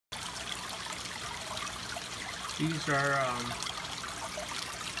These are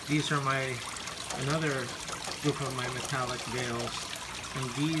another group of my metallic veils, and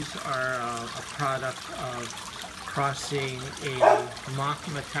these are a product of crossing a mock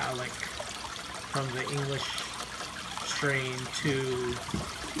metallic from the English strain to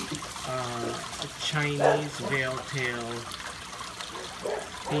a Chinese veiltail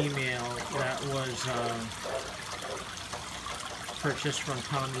female that was purchased from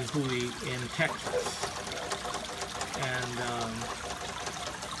Tommy Hui in Texas. And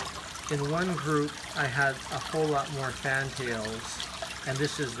in one group I had a whole lot more fantails, and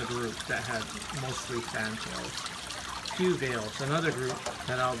this is the group that had mostly fantails. Few veils. Another group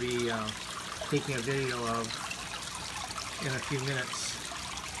that I'll be taking a video of in a few minutes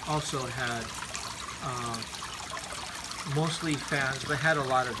also had mostly fans, but had a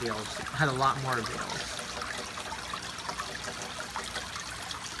lot of veils, had a lot more veils.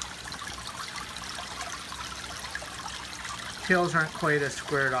 Tails aren't quite as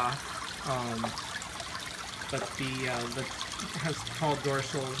squared off, but the has tall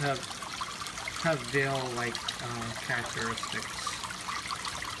dorsals, have veil-like characteristics.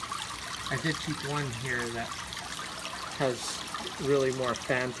 I did keep one here that has really more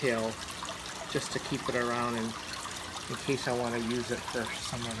fantail, just to keep it around and in case I want to use it for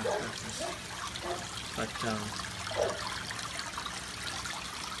some other purpose. But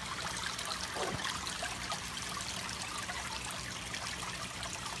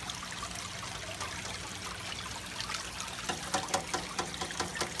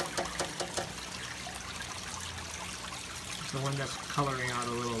the one that's coloring out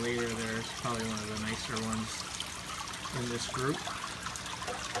a little later there is probably one of the nicer ones in this group.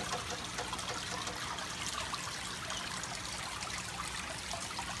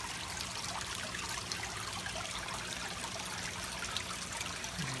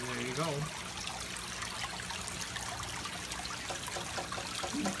 And there you go.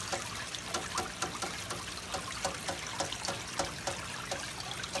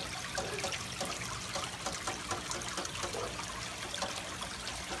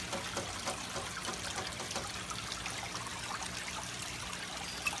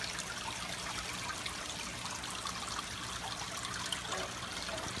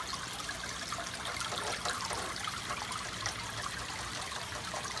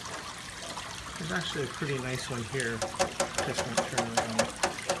 There's actually a pretty nice one here. Just going to turn around.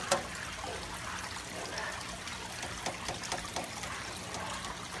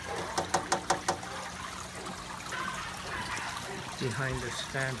 Behind this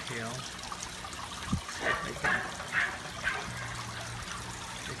fantail. If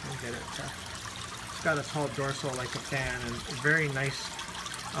I can get it. It's got a tall dorsal like a fan and a very nice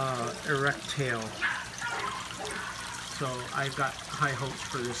erect tail. So I've got high hopes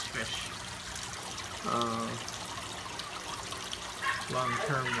for this fish.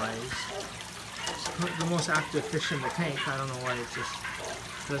 Long-term wise. It's the most active fish in the tank. I don't know why it just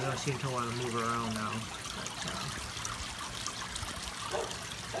doesn't seem to want to move around now. But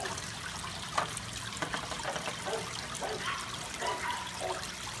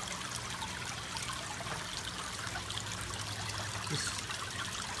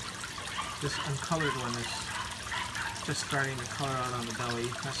this uncolored one is just starting to color out on the belly.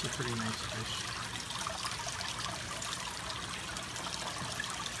 That's a pretty nice fish.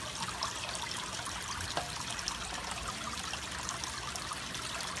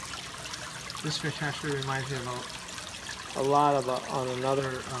 This fish actually reminds me a lot on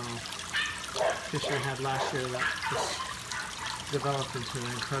another fish I had last year that just developed into an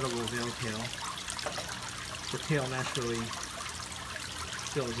incredible veiltail. The tail naturally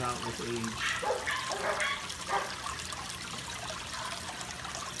fills out with age.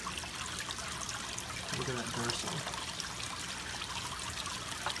 Look at that dorsal.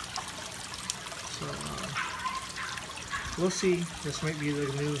 So we'll see. This might be the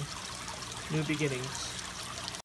new beginnings.